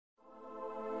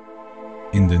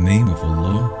In the name of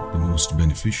Allah, the most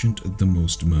beneficent, the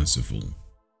most merciful.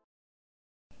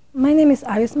 My name is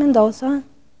Mendosa.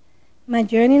 My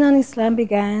journey on Islam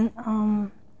began,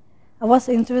 I was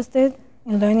interested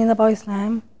in learning about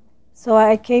Islam. So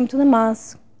I came to the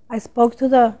mosque. I spoke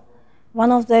to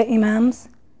one of the imams,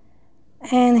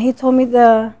 and he told me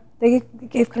they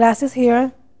gave classes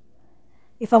here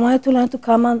if I wanted to learn to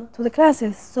come on to the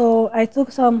classes. So I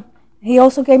took some. He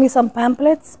also gave me some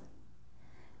pamphlets,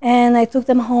 and I took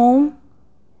them home,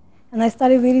 and I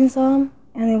started reading some,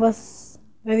 and it was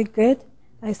very good.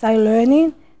 I started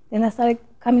learning, then I started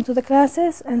coming to the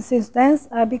classes, and since then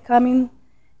I've been coming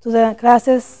to the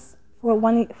classes for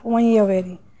one year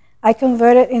already. I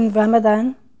converted in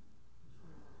Ramadan,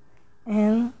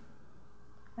 and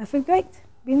I feel great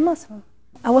being Muslim.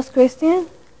 I was Christian,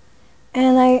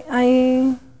 and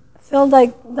I felt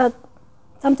like that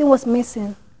something was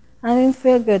missing. I didn't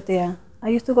feel good there. I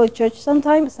used to go to church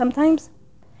sometimes, and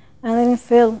I didn't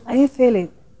feel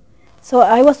it. So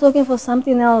I was looking for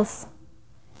something else,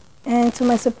 and to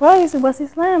my surprise, it was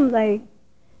Islam.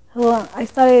 So I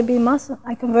started being Muslim.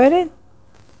 I converted,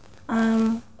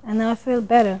 and now I feel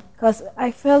better because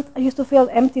I used to feel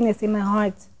emptiness in my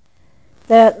heart.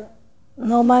 That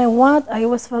no matter what, I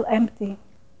always felt empty.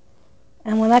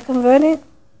 And when I converted,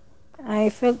 I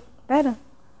felt better.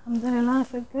 Alhamdulillah, I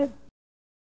felt good.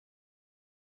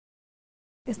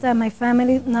 It's that my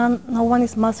family, no one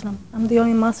is Muslim. I'm the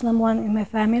only Muslim one in my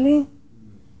family.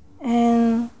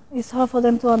 And it's hard for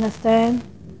them to understand,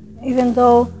 even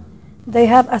though they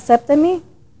have accepted me,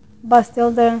 but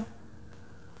still they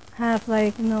have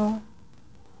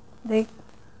they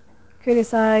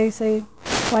criticize, say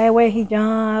why I wear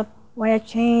hijab, why I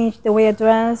change the way I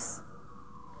dress.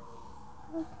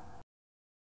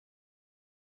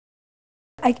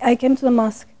 I came to the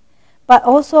mosque, but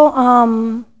also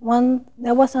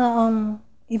there was an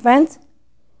event,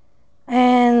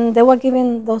 and they were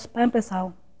giving those pamphlets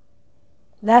out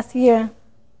last year,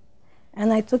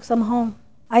 and I took some home.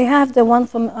 I have the one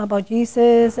about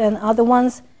Jesus and other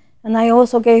ones, and I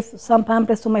also gave some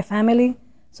pamphlets to my family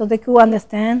so they could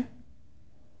understand.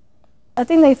 I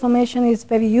think the information is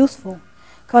very useful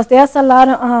because there's a lot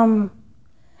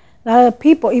of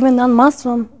people, even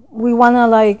non-Muslim, we want to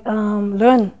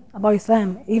learn about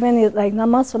Islam. Even if,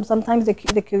 non-Muslim, sometimes the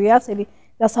curiosity,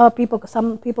 that's how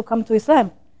some people come to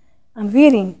Islam. I'm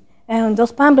reading, and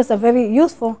those pamphlets are very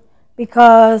useful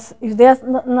because if there's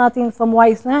nothing from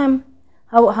WhyIslam,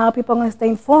 how people are going to stay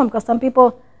informed? Because some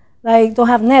people don't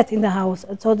have net in the house,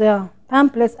 so the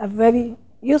pamphlets are very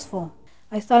useful.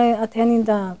 I started attending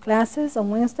the classes on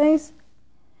Wednesdays,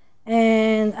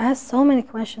 and I have so many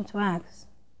questions to ask.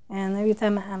 And every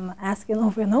time I'm asking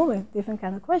over and over different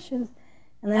kind of questions,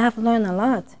 and I have learned a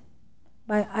lot.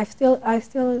 But I still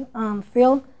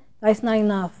feel that it's not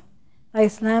enough. That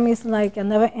Islam is like a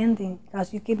never ending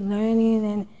because you keep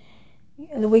learning,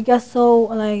 and we get so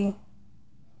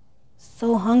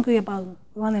hungry about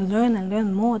we want to learn and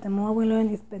learn more. The more we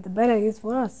learn, the better it is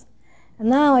for us. And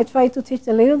now I try to teach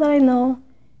the little that I know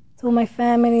to my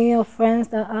family or friends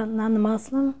that are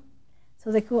non-Muslim,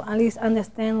 so they could at least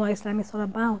understand what Islam is all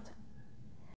about.